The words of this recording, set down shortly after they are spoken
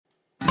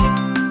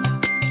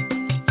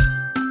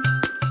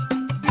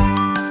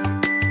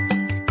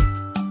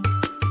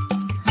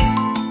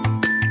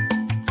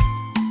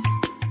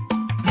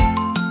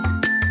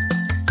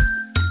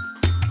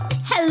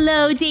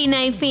Date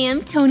Night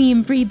fam, Tony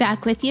and Bree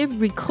back with you,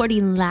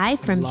 recording live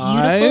from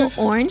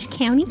beautiful Orange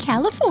County,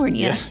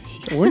 California.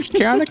 Yeah. Orange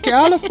County,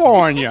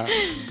 California.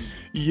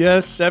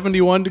 Yes,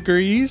 71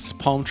 degrees,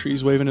 palm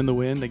trees waving in the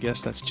wind. I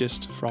guess that's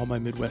just for all my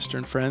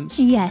Midwestern friends.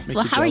 Yes. Make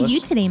well, how jealous. are you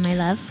today, my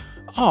love?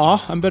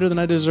 Aw, I'm better than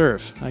I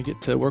deserve. I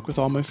get to work with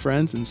all my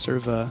friends and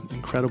serve an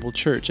incredible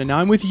church. And now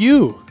I'm with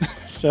you.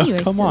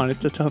 So come on,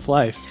 it's a tough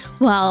life.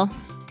 Well,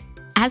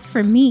 as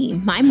for me,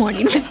 my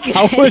morning was good.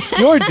 How was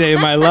your day,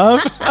 my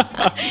love?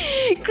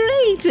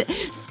 Great.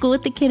 School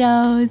with the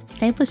kiddos,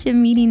 discipleship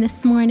meeting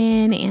this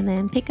morning, and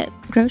then pick up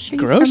groceries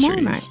from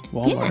Walmart.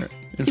 Yeah,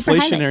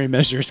 inflationary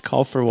measures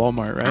call for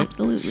Walmart, right?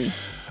 Absolutely.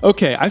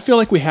 Okay, I feel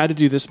like we had to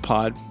do this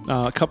pod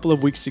a couple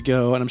of weeks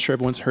ago, and I'm sure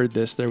everyone's heard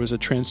this. There was a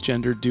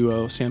transgender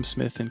duo, Sam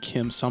Smith and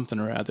Kim something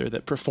or other,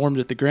 that performed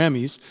at the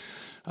Grammys.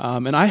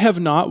 And I have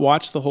not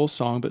watched the whole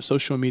song, but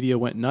social media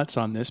went nuts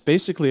on this.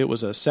 Basically, it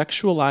was a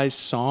sexualized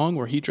song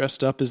where he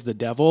dressed up as the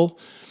devil,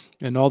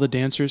 and all the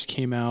dancers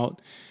came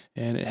out,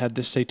 and it had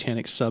this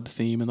satanic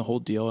sub-theme and the whole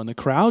deal, and the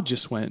crowd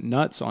just went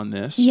nuts on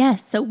this.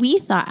 Yes, so we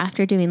thought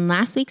after doing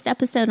last week's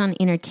episode on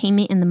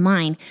entertainment in the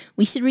mind,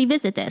 we should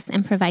revisit this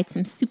and provide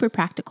some super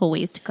practical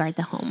ways to guard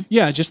the home.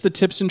 Yeah, just the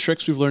tips and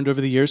tricks we've learned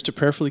over the years to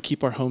prayerfully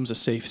keep our homes a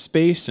safe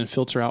space and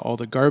filter out all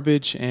the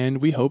garbage,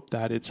 and we hope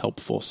that it's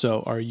helpful.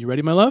 So, are you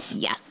ready, my love?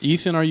 Yes.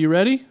 Ethan, are you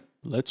ready?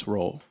 Let's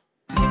roll.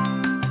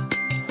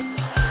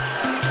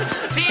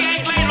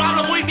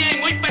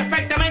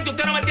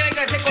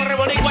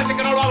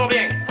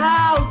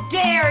 How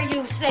dare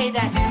you say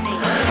that to me?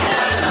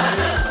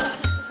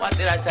 What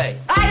did I say?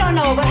 I don't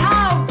know, but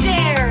how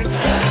dare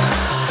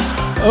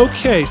you?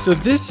 Okay, so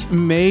this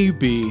may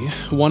be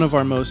one of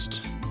our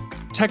most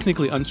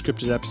technically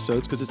unscripted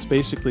episodes because it's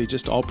basically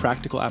just all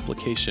practical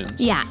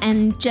applications. Yeah,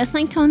 and just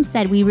like Tone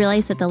said, we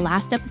realized that the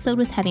last episode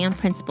was heavy on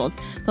principles,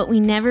 but we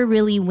never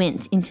really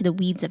went into the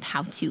weeds of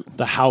how to.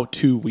 The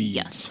how-to weeds.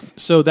 Yes.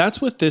 So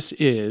that's what this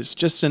is,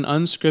 just an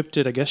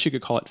unscripted, I guess you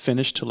could call it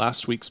finish to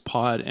last week's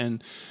pod,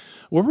 and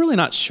we're really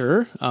not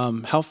sure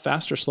how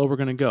fast or slow we're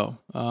going to go.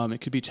 It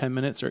could be 10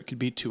 minutes or it could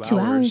be 2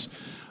 hours.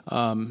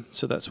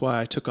 So that's why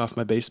I took off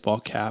my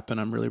baseball cap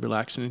and I'm really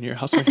relaxing in here.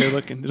 How's my hair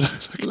looking?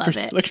 Love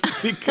it. Looking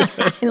pretty good.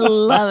 I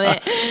love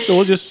it. So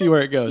we'll just see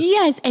where it goes.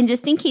 Yes, and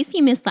just in case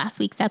you missed last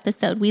week's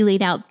episode, we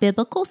laid out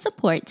biblical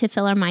support to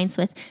fill our minds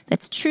with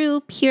that's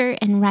true, pure,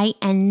 and right,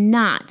 and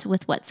not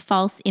with what's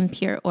false,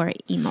 impure, or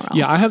immoral.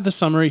 Yeah, I have the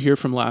summary here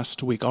from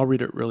last week. I'll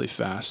read it really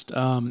fast.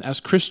 As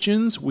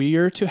Christians, we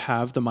are to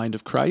have the mind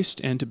of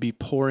Christ and to be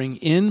pouring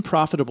in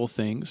profitable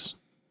things.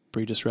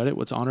 Bree just read it.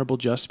 What's honorable,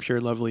 just,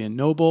 pure, lovely, and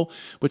noble,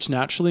 which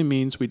naturally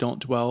means we don't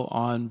dwell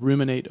on,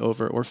 ruminate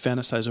over, or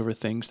fantasize over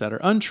things that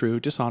are untrue,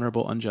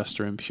 dishonorable, unjust,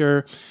 or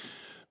impure.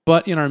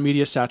 But in our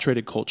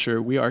media-saturated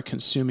culture, we are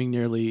consuming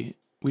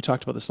we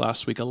talked about this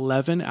last week,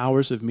 11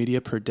 hours of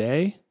media per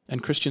day.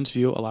 And Christians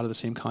view a lot of the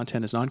same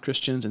content as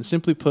non-Christians. And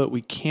simply put,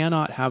 we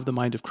cannot have the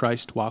mind of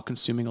Christ while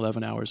consuming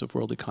 11 hours of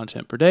worldly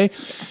content per day.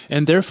 Yes.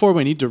 And therefore,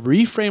 we need to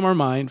reframe our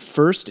mind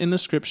first in the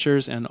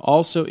scriptures and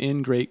also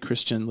in great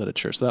Christian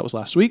literature. So that was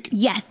last week.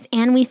 Yes,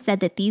 and we said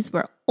that these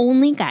were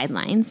only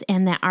guidelines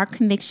and that our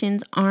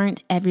convictions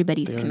aren't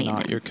everybody's commandments. They're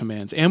not your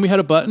commands. And we had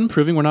a button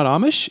proving we're not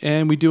Amish,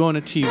 and we do own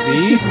a TV.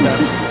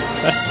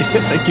 That's it.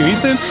 Thank you,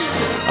 Ethan.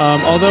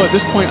 Although at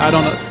this point, I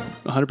don't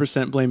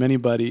 100% blame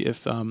anybody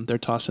if they're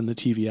tossing the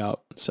TV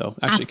out. So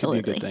actually, Absolutely.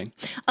 It could be a good thing.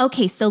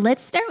 Okay, so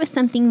let's start with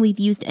something we've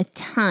used a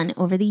ton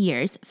over the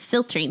years,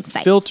 filtering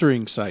sites.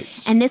 Filtering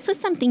sites. And this was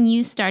something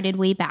you started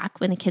way back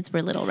when the kids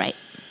were little, right?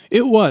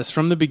 It was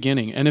from the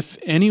beginning. And if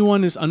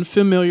anyone is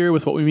unfamiliar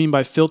with what we mean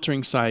by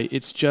filtering site,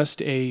 it's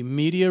just a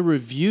media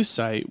review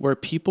site where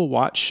people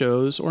watch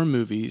shows or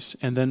movies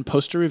and then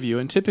post a review.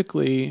 And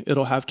typically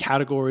it'll have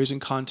categories and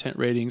content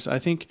ratings. I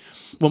think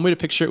one way to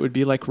picture it would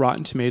be like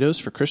Rotten Tomatoes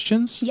for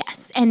Christians.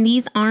 Yes, and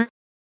these aren't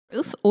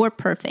proof or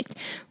perfect.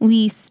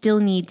 We still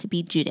need to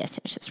be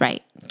judicious,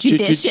 right?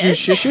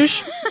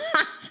 Judicious?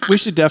 We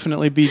should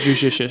definitely be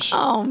judicious.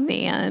 Oh,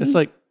 man. It's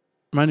like,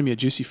 reminded me of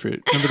Juicy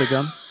Fruit. Remember the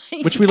gum?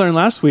 Which we learned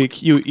last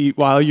week, you eat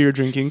while you're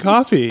drinking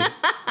coffee.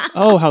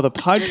 Oh, how the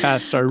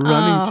podcasts are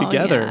running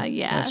together.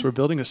 Yeah. Yes, we're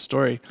building a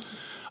story.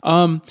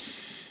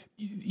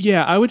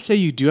 Yeah, I would say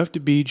you do have to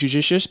be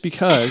judicious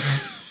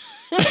because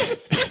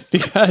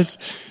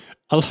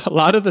a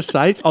lot of the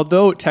sites,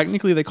 although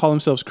technically they call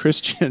themselves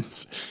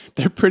Christians,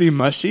 they're pretty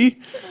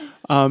mushy.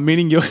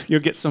 Meaning you'll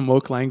get some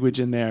woke language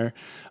in there.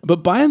 But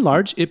by and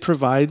large, it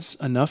provides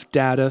enough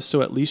data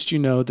so at least you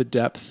know the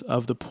depth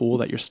of the pool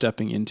that you're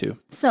stepping into.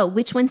 So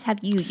which ones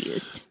have you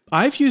used?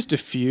 I've used a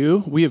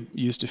few. We have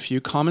used a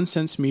few. Common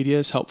Sense Media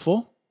is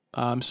helpful.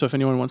 So if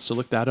anyone wants to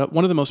look that up,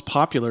 one of the most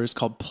popular is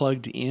called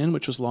Plugged In,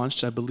 which was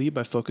launched, I believe,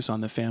 by Focus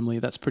on the Family.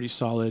 That's pretty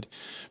solid.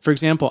 For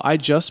example, I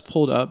just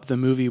pulled up the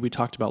movie we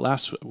talked about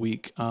last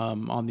week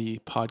on the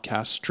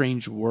podcast,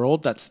 Strange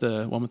World. That's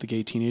the one with the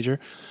gay teenager.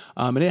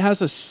 And it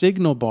has a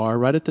signal bar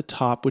right at the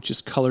top, which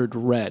is colored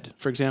red.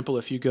 For example,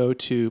 if you go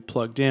to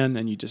Plugged In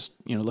and you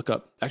just look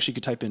up, actually you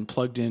could type in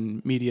Plugged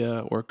In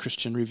Media or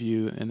Christian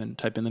Review and then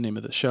type in the name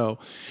of the show.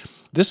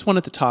 This one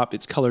at the top,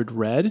 it's colored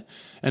red,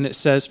 and it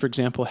says, for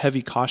example,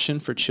 heavy caution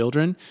for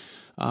children.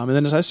 And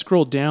then as I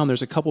scroll down,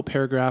 there's a couple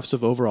paragraphs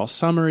of overall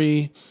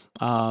summary.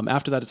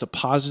 After that, it's a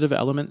positive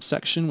element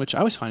section, which I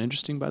always find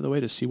interesting, by the way,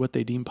 to see what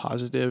they deem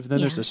positive.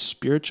 Then there's a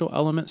spiritual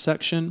element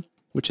section,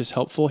 which is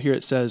helpful. Here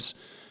it says,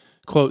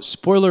 quote,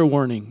 spoiler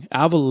warning,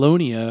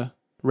 Avalonia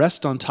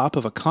rests on top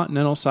of a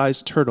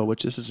continental-sized turtle,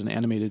 which this is an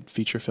animated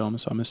feature film,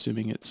 so I'm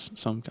assuming it's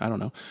some, I don't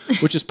know,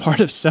 which is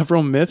part of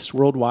several myths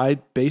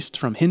worldwide based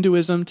from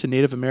Hinduism to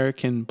Native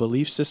American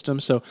belief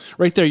systems. So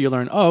right there you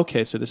learn, oh,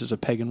 okay, so this is a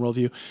pagan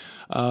worldview.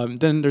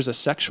 Then there's a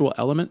sexual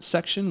element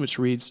section, which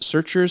reads,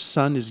 Searcher's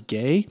son is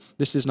gay.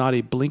 This is not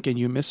a blink and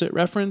you miss it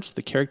reference.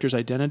 The character's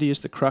identity is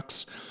the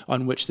crux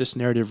on which this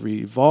narrative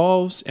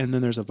revolves. And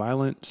then there's a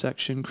violent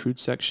section, crude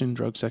section,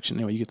 drug section.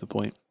 Anyway, you get the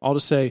point. All to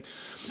say,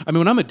 I mean,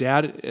 when I'm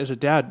as a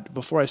dad,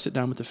 before I sit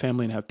down with the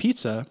family and have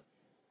pizza,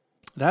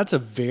 that's a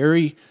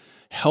very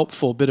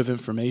helpful bit of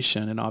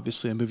information. And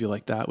obviously a movie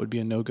like that would be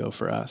a no-go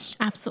for us.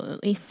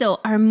 Absolutely. So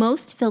are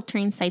most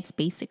filtering sites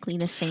basically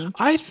the same?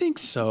 I think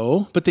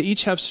so, but they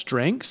each have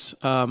strengths.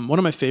 One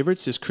of my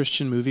favorites is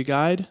Christian Movie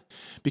Guide,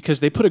 because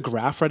they put a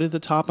graph right at the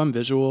top. I'm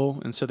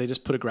visual, and so they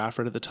just put a graph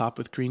right at the top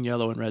with green,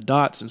 yellow, and red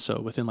dots. And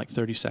so within like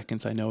 30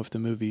 seconds, I know if the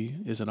movie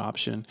is an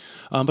option.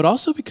 But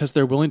also because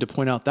they're willing to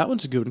point out, that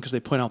one's a good one because they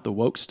point out the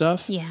woke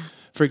stuff. Yeah.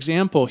 For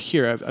example,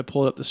 here, I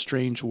pulled up the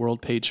Strange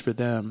World page for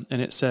them,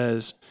 and it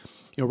says,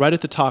 right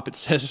at the top, it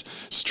says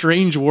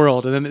Strange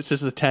World, and then it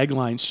says the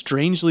tagline,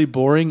 strangely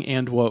boring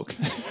and woke.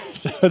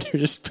 So they're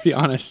just pretty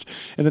honest.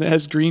 And then it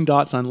has green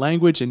dots on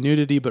language and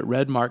nudity, but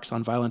red marks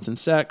on violence and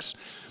sex.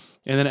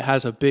 And then it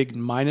has a big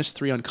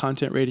 -3 on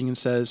content rating and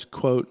says,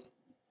 quote,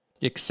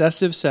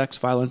 excessive sex,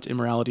 violence,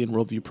 immorality, and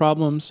worldview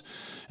problems.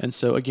 And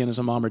so again, as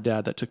a mom or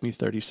dad, that took me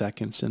 30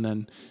 seconds, and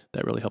then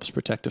that really helps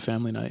protect a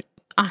family night.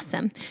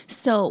 Awesome.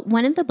 So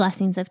one of the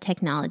blessings of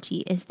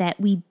technology is that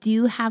we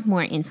do have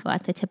more info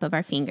at the tip of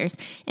our fingers,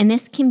 and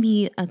this can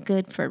be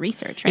good for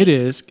research, right?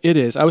 It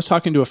is. I was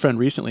talking to a friend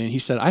recently, and he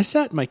said, I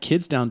sat my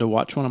kids down to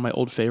watch one of my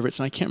old favorites,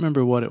 and I can't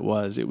remember what it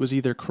was. It was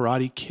either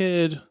Karate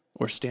Kid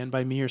or Stand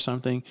By Me or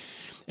something.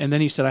 And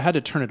then he said, I had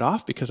to turn it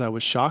off because I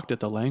was shocked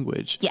at the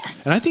language.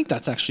 Yes. And I think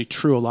that's actually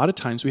true. A lot of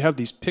times we have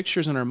these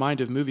pictures in our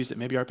mind of movies that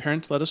maybe our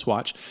parents let us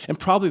watch, and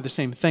probably the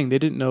same thing. They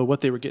didn't know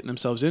what they were getting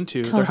themselves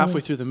into. Totally. They're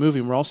halfway through the movie,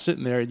 and we're all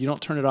sitting there, and you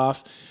don't turn it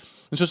off.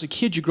 And so as a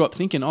kid, you grow up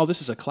thinking, oh,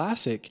 this is a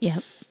classic.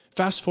 Yep.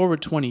 Fast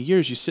forward 20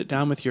 years, you sit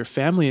down with your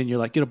family and you're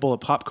like, get a bowl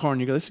of popcorn.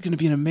 You go, this is going to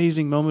be an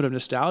amazing moment of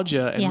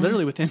nostalgia. And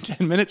literally within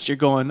 10 minutes, you're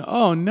going,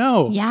 oh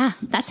no. Yeah,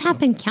 that's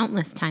happened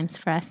countless times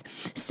for us.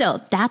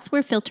 So that's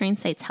where filtering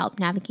sites help,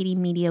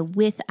 navigating media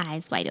with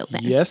eyes wide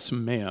open. Yes,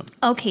 ma'am.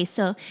 Okay,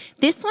 so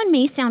this one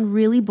may sound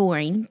really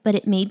boring, but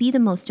it may be the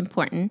most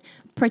important.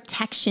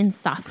 Protection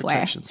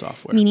software.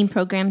 Meaning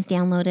programs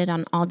downloaded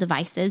on all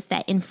devices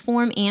that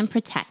inform and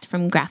protect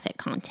from graphic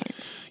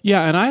content.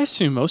 Yeah, and I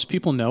assume most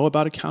people know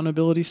about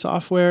accountability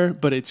software,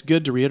 but it's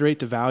good to reiterate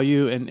the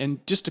value.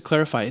 And just to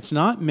clarify, it's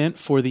not meant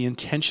for the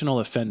intentional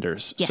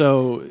offenders. Yes.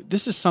 So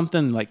this is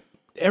something like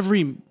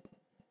every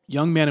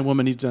young man and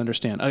woman needs to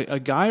understand. A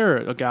guy or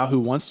a gal who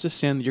wants to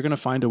sin, you're going to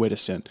find a way to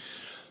sin.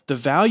 The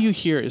value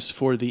here is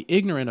for the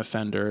ignorant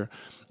offender.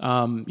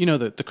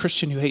 The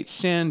Christian who hates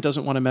sin,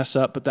 doesn't want to mess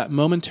up, but that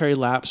momentary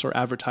lapse or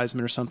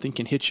advertisement or something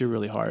can hit you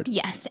really hard.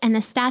 Yes, and the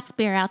stats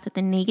bear out that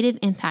the negative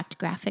impact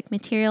graphic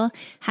material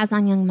has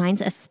on young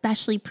minds,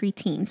 especially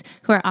preteens,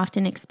 who are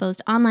often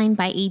exposed online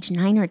by age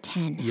 9 or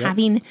 10,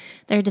 having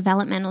their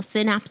developmental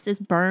synapses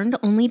burned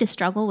only to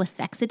struggle with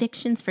sex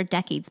addictions for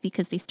decades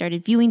because they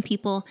started viewing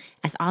people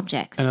as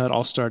objects. And that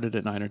all started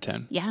at 9 or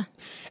 10. Yeah.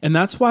 And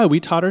that's why we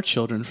taught our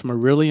children from a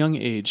really young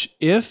age,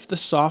 if the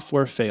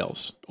software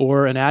fails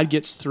or an ad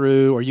gets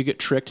through or you get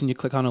tricked and you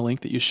click on a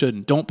link that you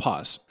shouldn't, don't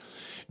pause.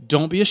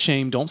 Don't be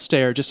ashamed. Don't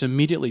stare. Just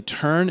immediately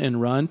turn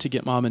and run to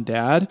get mom and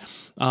dad.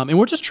 And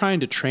we're just trying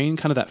to train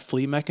kind of that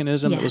flee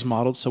mechanism that was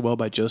modeled so well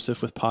by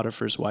Joseph with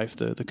Potiphar's wife,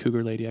 the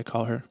cougar lady, I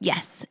call her.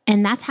 Yes.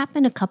 And that's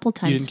happened a couple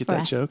times. You didn't get for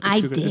that us. joke? I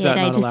did. Is that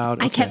not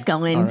allowed? I kept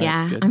going. All right,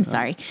 yeah. good. I'm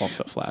sorry. Fall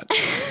flat.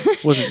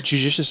 Wasn't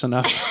judicious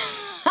enough.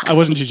 I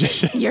wasn't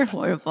judicious. You're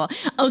horrible.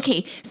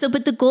 Okay,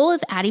 but the goal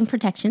of adding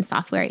protection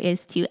software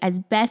is to, as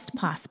best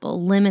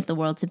possible, limit the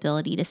world's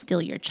ability to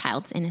steal your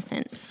child's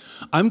innocence.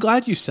 I'm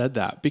glad you said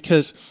that,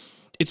 because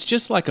it's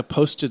just like a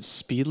posted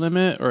speed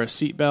limit or a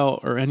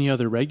seatbelt or any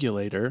other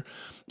regulator.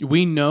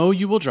 We know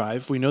you will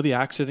drive. We know the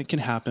accident can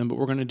happen, but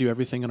we're going to do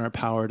everything in our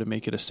power to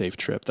make it a safe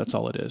trip. That's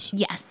all it is.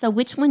 Yes. So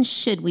which one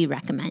should we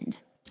recommend?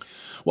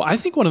 Well, I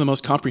think one of the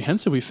most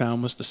comprehensive we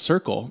found was the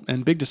Circle.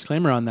 And big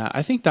disclaimer on that,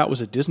 I think that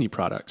was a Disney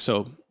product.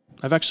 So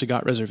I've actually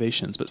got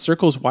reservations. But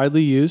Circle is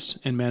widely used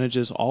and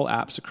manages all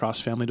apps across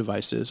family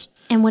devices.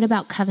 And what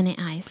about Covenant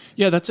Eyes?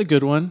 Yeah, that's a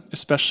good one,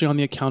 especially on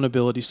the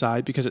accountability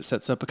side, because it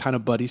sets up a kind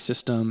of buddy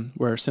system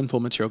where sinful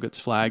material gets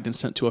flagged and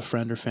sent to a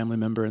friend or family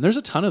member. And there's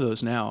a ton of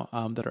those now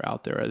that are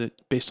out there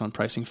based on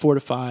pricing.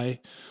 Fortify,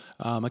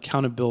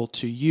 Accountable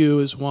to You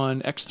is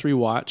one. X3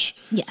 Watch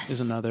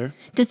is another.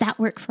 Does that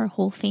work for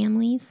whole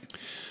families?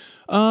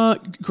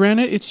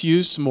 Granted, it's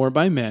used more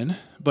by men,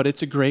 but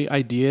it's a great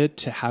idea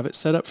to have it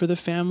set up for the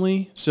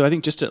family. So I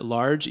think just at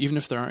large, even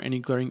if there aren't any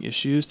glaring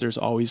issues, there's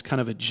always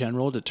kind of a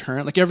general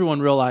deterrent. Like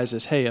everyone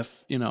realizes, hey,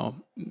 if,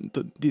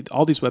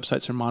 all these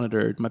websites are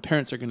monitored, my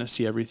parents are going to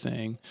see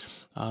everything.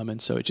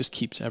 And so it just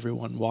keeps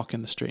everyone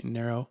walking the straight and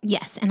narrow.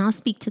 Yes, and I'll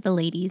speak to the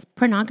ladies.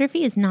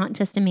 Pornography is not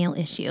just a male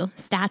issue.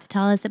 Stats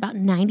tell us about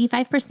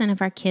 95%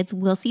 of our kids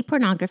will see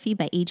pornography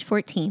by age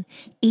 14.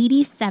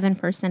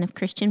 87% of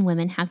Christian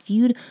women have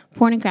viewed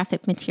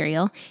pornographic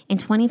material,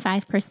 and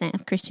 25%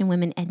 of Christian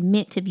women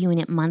admit to viewing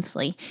it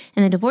monthly.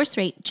 And the divorce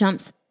rate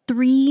jumps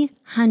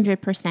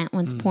 300%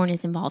 once porn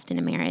is involved in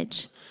a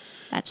marriage.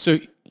 That's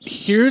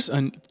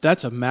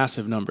that's a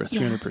massive number,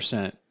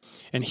 300%. Yeah.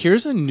 And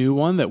here's a new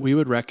one that we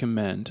would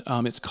recommend.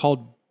 It's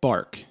called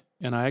Bark.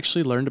 And I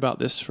actually learned about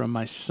this from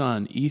my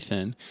son,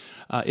 Ethan.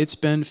 It's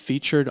been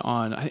featured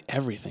on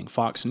everything,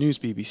 Fox News,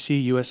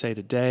 BBC, USA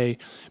Today,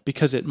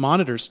 because it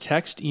monitors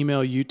text,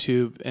 email,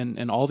 YouTube,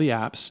 and all the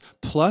apps,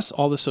 plus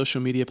all the social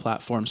media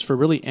platforms for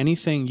really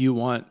anything you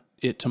want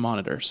it to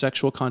monitor: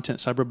 sexual content,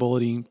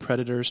 cyberbullying,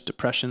 predators,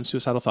 depression,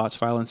 suicidal thoughts,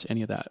 violence,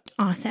 any of that.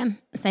 Awesome.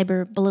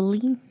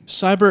 Cyberbullying.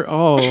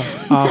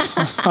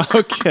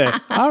 Okay.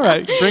 All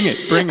right.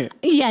 Bring it.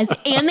 Yes.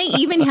 And they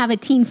even have a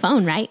teen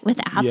phone, right? With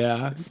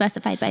apps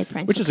specified by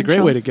parental Which is controls.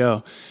 a great way to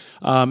go.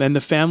 And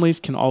the families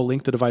can all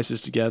link the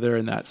devices together,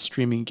 and that's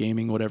streaming,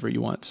 gaming, whatever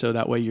you want. So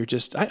that way you're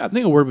just, I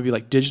think a word would be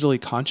like digitally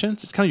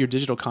conscious. It's kind of your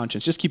digital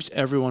conscience. Just keeps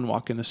everyone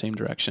walking the same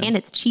direction. And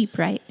it's cheap,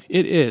 right?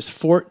 It is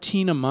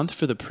 $14 a month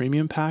for the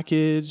premium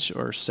package,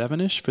 or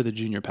 $7-ish for the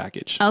junior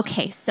package.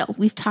 Okay, so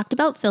we've talked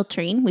about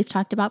filtering. We've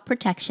talked about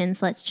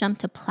protections. Let's jump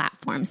to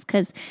platforms,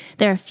 because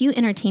there are a few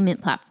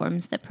entertainment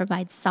platforms that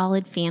provide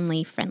solid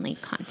family-friendly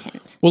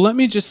content. Well, let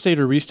me just say,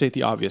 to restate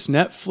the obvious,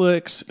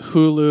 Netflix,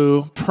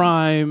 Hulu,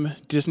 Prime,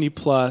 Disney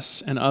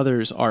Plus, and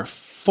others are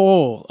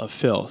full of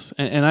filth.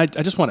 And I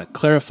just want to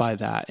clarify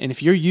that. And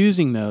if you're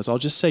using those, I'll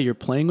just say you're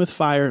playing with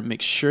fire.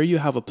 Make sure you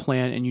have a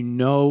plan and you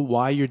know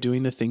why you're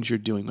doing the things you're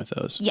doing with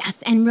those.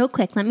 Yes, and real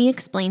quick, let me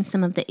explain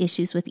some of the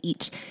issues with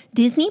each.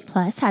 Disney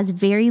Plus has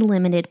very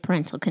limited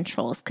parental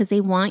controls because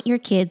they want your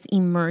kids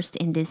immersed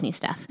in Disney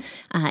stuff.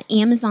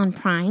 Amazon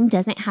Prime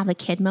doesn't have a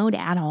kid mode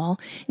at all.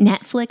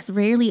 Netflix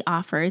rarely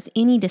offers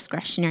any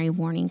discretionary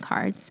warning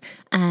cards.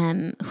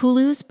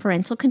 Hulu's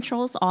parental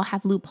controls all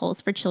have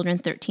loopholes for children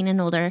 13 and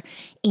older,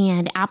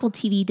 and Apple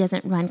TV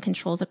doesn't run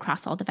controls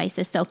across all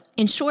devices. So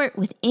in short,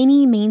 with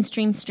any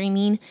mainstream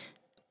streaming,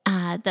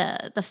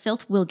 the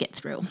filth will get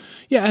through.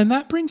 Yeah, and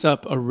that brings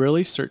up a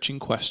really searching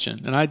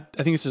question. And I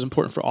think this is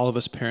important for all of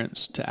us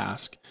parents to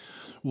ask.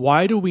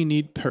 Why do we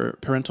need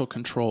parental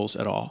controls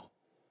at all?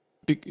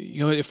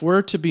 If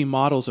we're to be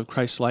models of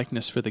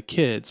Christ-likeness for the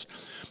kids,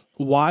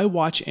 why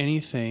watch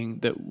anything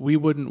that we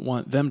wouldn't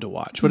want them to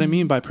watch? What I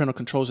mean by parental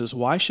controls is,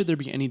 why should there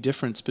be any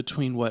difference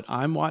between what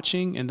I'm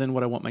watching and then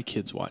what I want my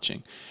kids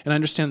watching? And I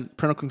understand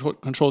parental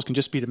controls can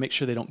just be to make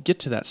sure they don't get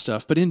to that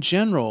stuff. But in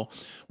general,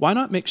 why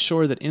not make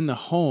sure that in the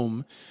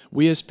home,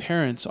 we as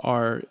parents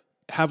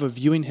have a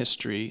viewing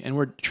history and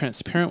we're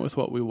transparent with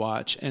what we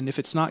watch. And if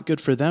it's not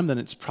good for them, then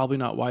it's probably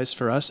not wise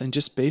for us, and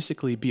just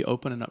basically be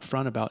open and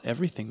upfront about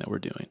everything that we're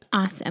doing.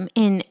 Awesome.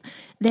 And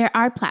there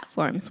are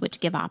platforms which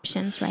give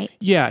options, right?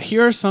 Yeah,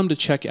 here are some to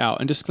check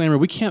out. And disclaimer,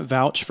 we can't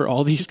vouch for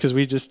all these because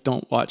we just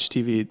don't watch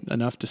TV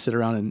enough to sit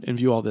around and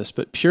view all this.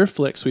 But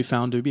PureFlix we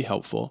found to be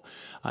helpful.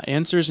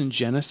 Answers in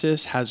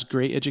Genesis has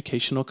great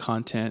educational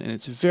content, and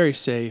it's very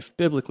safe,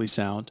 biblically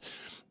sound.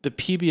 The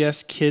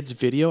PBS Kids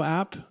video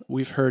app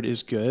we've heard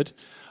is good.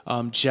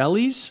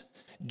 Jellies,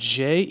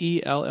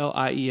 Jellies,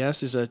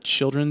 is a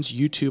children's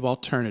YouTube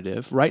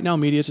alternative. Right Now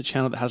Media is a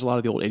channel that has a lot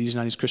of the old 80s,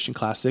 90s Christian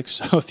classics.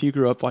 So if you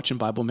grew up watching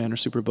Bible Man or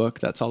Superbook,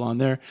 that's all on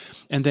there.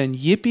 And then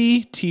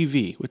Yippee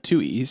TV, with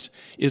 2 E's,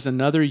 is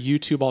another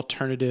YouTube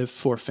alternative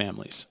for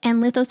families.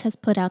 And Lithos has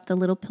put out the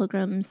Little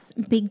Pilgrim's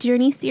Big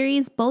Journey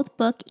series, both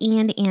book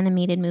and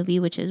animated movie,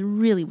 which is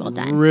really well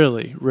done.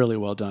 Really, really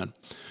well done.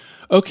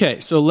 Okay,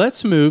 so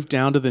let's move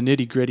down to the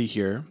nitty-gritty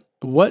here.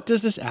 What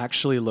does this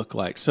actually look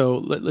like? So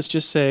let's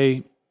just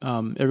say,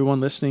 everyone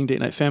listening, Date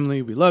Night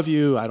Family, we love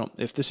you.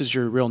 If this is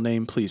your real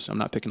name, please, I'm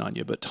not picking on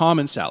you. But Tom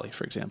and Sally,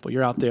 for example,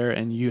 you're out there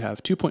and you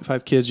have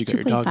 2.5 kids. You got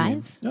your dog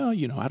name. No,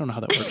 I don't know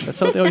how that works.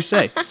 That's what they always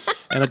say.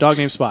 And a dog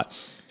named Spot.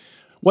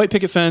 White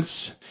picket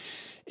fence.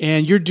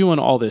 And you're doing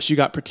all this. You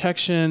got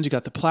protections, you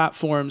got the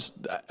platforms.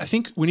 I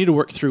think we need to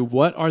work through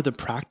what are the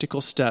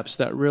practical steps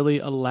that really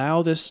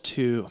allow this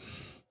to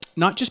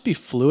not just be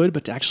fluid,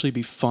 but to actually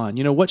be fun.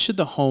 What should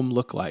the home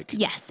look like?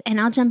 Yes, and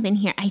I'll jump in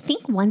here. I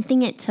think one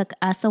thing it took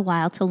us a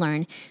while to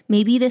learn,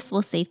 maybe this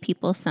will save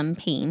people some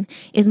pain,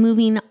 is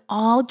moving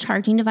all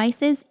charging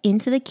devices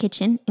into the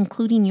kitchen,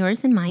 including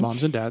yours and mine.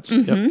 Moms and dads.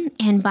 Mm-hmm. Yep.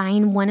 And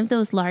buying one of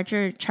those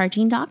larger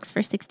charging docks for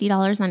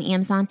 $60 on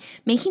Amazon,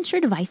 making sure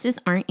devices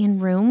aren't in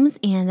rooms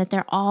and that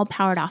they're all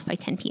powered off by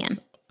 10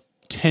 p.m.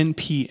 10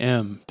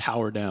 p.m.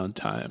 power down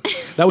time.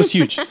 That was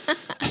huge.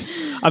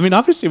 I mean,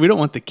 obviously, we don't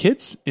want the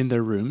kids in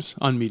their rooms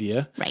on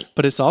media, right?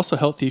 But it's also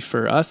healthy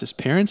for us as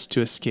parents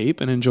to escape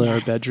and enjoy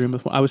our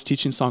bedroom. I was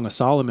teaching Song of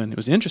Solomon. It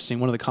was interesting.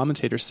 One of the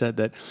commentators said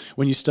that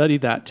when you study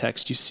that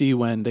text, you see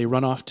when they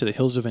run off to the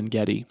hills of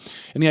En-Gedi,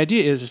 and the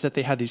idea is that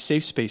they had these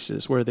safe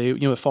spaces where they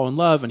fall in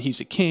love, and he's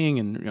a king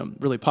and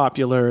really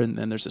popular, and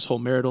then there's this whole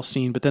marital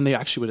scene. But then they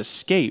actually would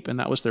escape, and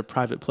that was their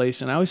private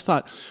place. And I always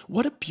thought,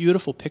 what a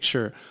beautiful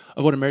picture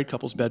of what a married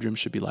couple's bedroom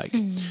should be like,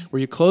 where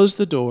you close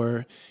the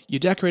door, you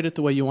decorate it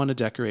the way you want to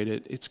decorate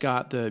it. It's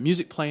got the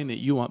music playing that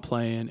you want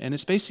playing, and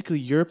it's basically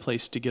your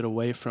place to get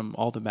away from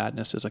all the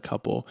madness as a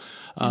couple.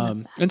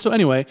 And so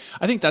anyway,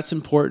 I think that's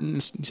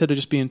important. Instead of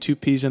just being two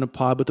peas in a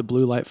pod with the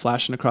blue light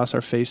flashing across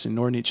our face,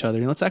 ignoring each other,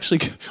 and let's actually,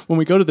 when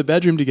we go to the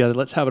bedroom together,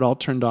 let's have it all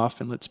turned off,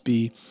 and let's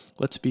be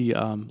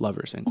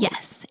lovers.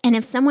 Yes. And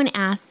if someone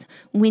asks,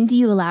 when do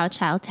you allow a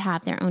child to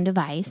have their own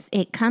device?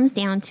 It comes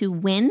down to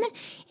when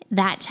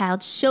that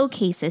child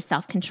showcases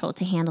self-control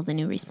to handle the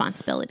new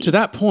responsibility. To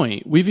that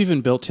point, we've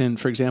even built in,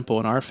 for example,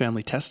 in our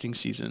family testing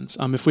seasons,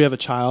 if we have a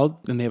child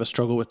and they have a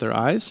struggle with their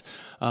eyes,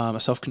 a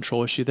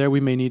self-control issue there,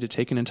 we may need to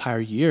take an entire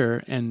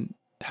year and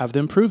have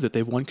them prove that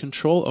they've won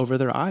control over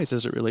their eyes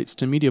as it relates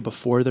to media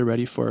before they're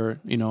ready for,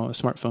 a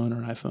smartphone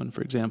or an iPhone,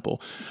 for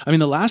example. I mean,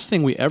 the last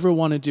thing we ever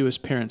want to do as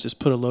parents is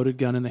put a loaded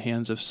gun in the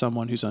hands of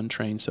someone who's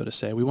untrained, so to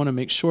say. We want to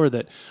make sure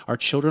that our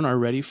children are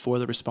ready for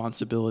the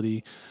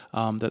responsibility,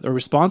 that they're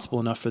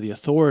responsible enough for the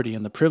authority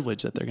and the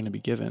privilege that they're going to be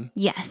given.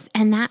 Yes,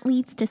 and that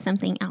leads to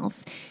something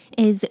else,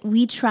 is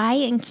we try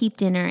and keep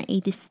dinner a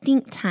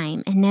distinct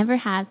time and never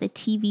have the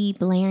TV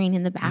blaring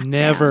in the background.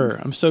 Never.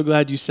 I'm so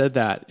glad you said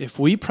that. If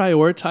we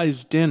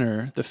prioritize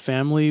dinner, the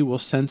family will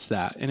sense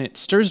that, and it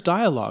stirs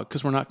dialogue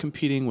because we're not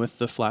competing with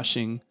the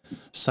flashing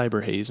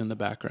cyber haze in the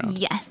background.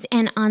 Yes.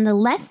 And on the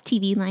less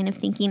TV line of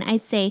thinking,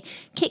 I'd say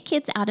kick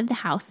kids out of the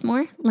house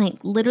more, like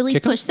literally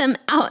push them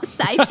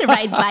outside to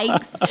ride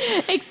bikes,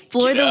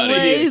 explore the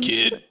woods.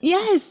 Here, kid.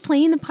 Yes.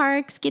 Play in the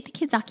parks, get the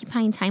kids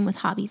occupying time with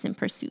hobbies and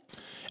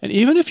pursuits. And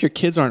even if your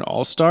kids aren't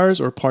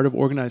all-stars or part of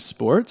organized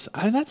sports,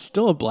 that's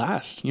still a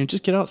blast.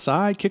 Just get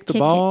outside, kick the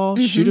ball,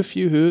 shoot a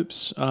few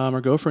hoops,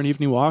 or go for an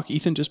evening walk.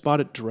 Ethan just bought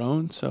a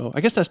drone, so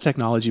I guess that's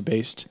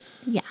technology-based.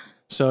 Yeah.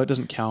 So it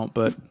doesn't count,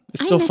 but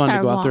it's still fun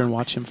to go out there and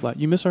watch him fly.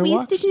 You miss our walks? We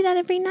used to do that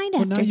every night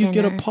after dinner. Now you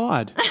get a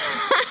pod.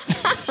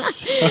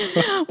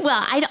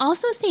 Well, I'd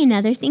also say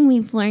another thing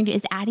we've learned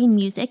is adding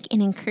music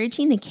and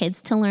encouraging the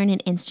kids to learn an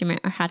instrument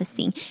or how to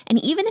sing.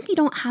 And even if you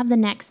don't have the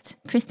next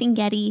Kristen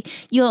Getty,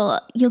 you'll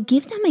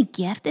give them a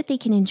gift that they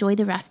can enjoy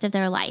the rest of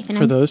their life. And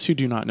for those who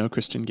do not know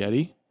Kristen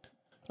Getty,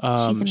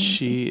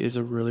 she is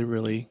a really,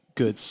 really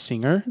good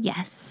singer.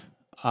 Yes.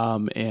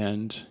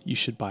 And you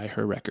should buy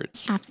her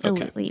records.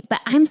 Absolutely. Okay.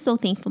 But I'm so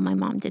thankful my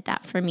mom did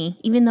that for me,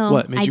 even though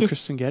What, made you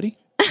Kristen Getty?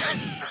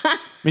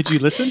 Made you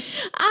listen?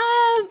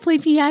 Play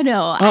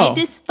piano. I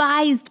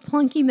despised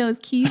plunking those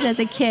keys as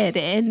a kid,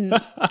 and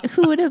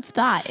who would have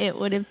thought it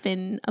would have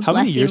been a How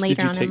many blessing years later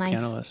did you on take in life?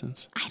 piano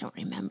lessons? I don't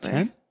remember.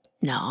 10?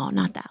 No,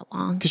 not that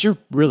long. Because you're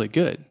really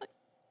good.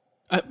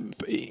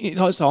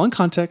 It's all in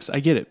context.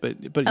 I get it, but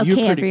okay, you're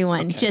pretty,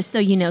 everyone. Okay. Just so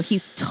you know,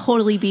 he's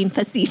totally being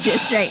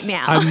facetious right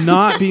now. I'm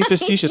not being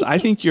facetious. I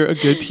think you're a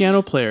good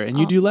piano player, and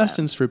you do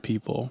lessons for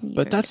people.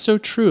 But that's so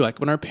true.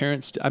 Like when our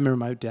parents, I remember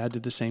my dad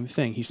did the same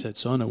thing. He said,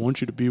 "Son, I want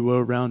you to be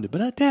well-rounded."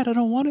 But Dad, I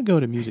don't want to go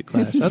to music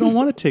class. I don't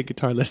want to take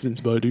guitar lessons,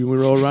 but do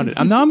well-rounded.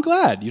 I'm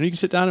glad. You can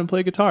sit down and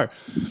play guitar.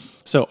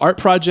 So art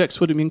projects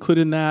would be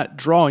included in that: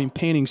 drawing,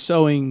 painting,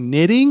 sewing,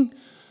 knitting.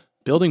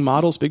 Building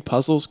models, big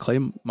puzzles, clay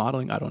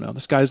modeling, I don't know. The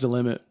sky's the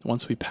limit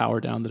once we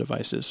power down the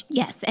devices.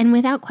 Yes, and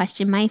without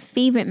question, my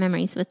favorite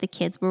memories with the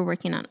kids were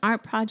working on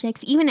art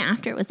projects. Even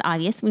after it was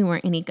obvious we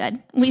weren't any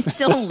good, we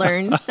still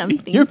learned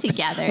something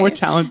together. More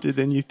talented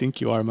than you think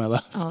you are, my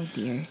love. Oh,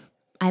 dear.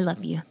 I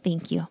love you.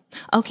 Thank you.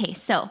 Okay,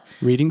 so.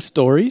 Reading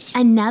stories.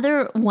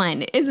 Another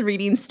one is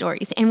reading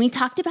stories. And we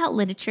talked about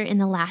literature in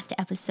the last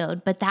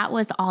episode, but that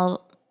was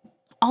all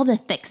the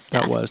thick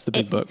stuff. That was the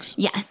big books.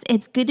 Yes.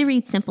 It's good to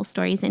read simple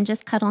stories and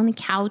just cuddle on the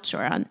couch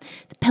or on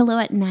the pillow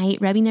at night,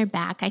 rubbing their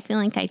back. I feel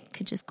like I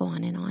could just go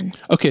on and on.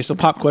 Okay. So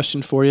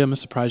question for you. I'm going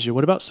to surprise you.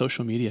 What about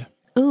social media?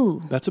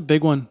 Ooh. That's a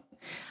big one.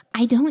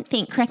 I don't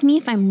think, correct me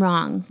if I'm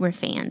wrong, we're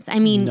fans. I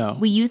mean,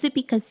 we use it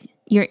because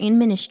you're in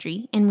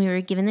ministry and we were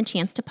given the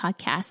chance to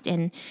podcast.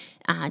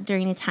 And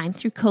during a time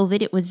through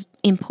COVID, it was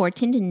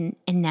important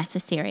and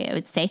necessary, I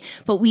would say.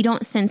 But we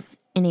don't sense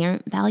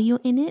inherent value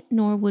in it,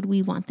 nor would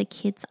we want the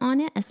kids on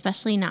it,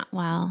 especially not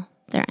while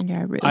they're under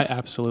our roof. I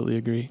absolutely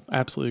agree.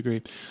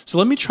 So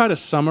let me try to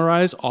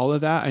summarize all of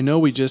that. I know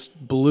we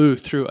just blew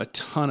through a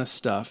ton of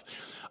stuff.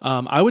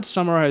 I would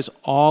summarize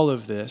all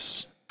of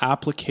this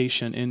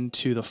application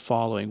into the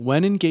following.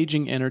 When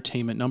engaging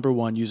entertainment, number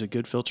 1, use a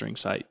good filtering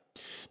site.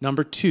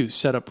 Number 2,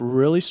 set up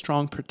really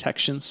strong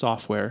protection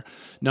software.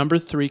 Number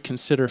 3,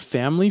 consider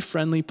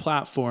family-friendly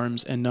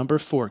platforms. And number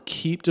 4,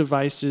 keep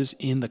devices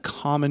in the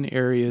common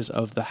areas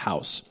of the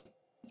house.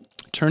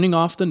 turning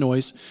off the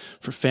noise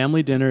for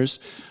family dinners,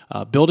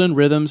 build in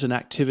rhythms and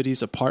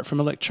activities apart from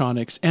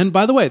electronics. And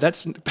by the way,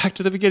 that's back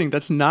to the beginning.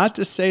 That's not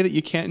to say that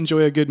you can't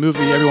enjoy a good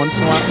movie every once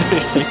in a while.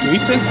 Thank you,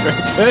 Ethan.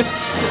 Very good.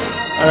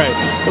 All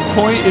right.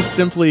 The point is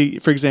simply,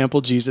 for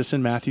example, Jesus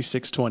in Matthew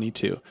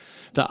 6:22.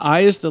 The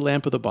eye is the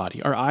lamp of the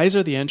body. Our eyes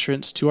are the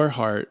entrance to our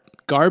heart.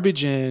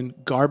 Garbage in,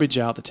 garbage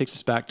out. That takes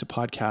us back to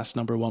podcast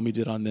number 1 we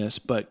did on this.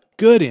 But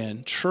good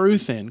in,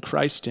 truth in,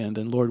 Christ in,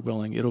 then Lord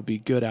willing, it'll be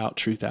good out,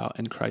 truth out,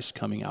 and Christ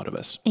coming out of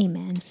us.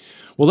 Amen.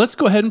 Well, let's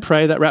go ahead and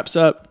pray. That wraps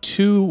up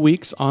 2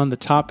 weeks on the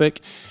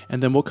topic,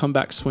 and then we'll come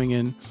back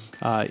swinging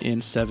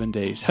in 7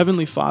 days.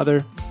 Heavenly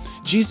Father,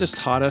 Jesus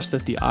taught us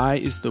that the eye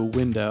is the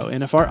window,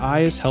 and if our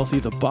eye is healthy,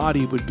 the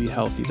body would be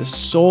healthy. The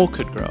soul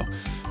could grow.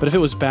 But if it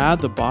was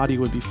bad, the body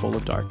would be full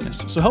of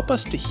darkness. So help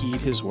us to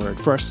heed his word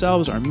for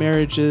ourselves, our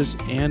marriages,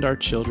 and our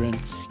children.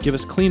 Give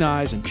us clean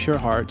eyes and pure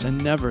hearts, and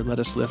never let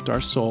us lift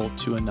our soul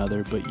to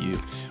another but you.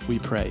 We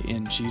pray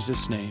in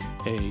Jesus' name,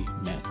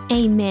 amen.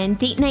 Amen.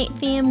 Date Night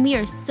fam, we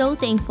are so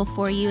thankful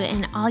for you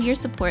and all your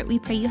support. We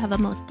pray you have a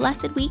most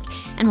blessed week,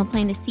 and we'll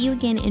plan to see you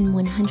again in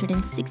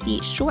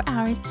 168 short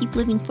hours. Keep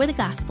living for the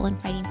gospel and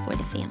fighting for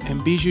the family.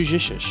 And bijou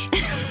jishish.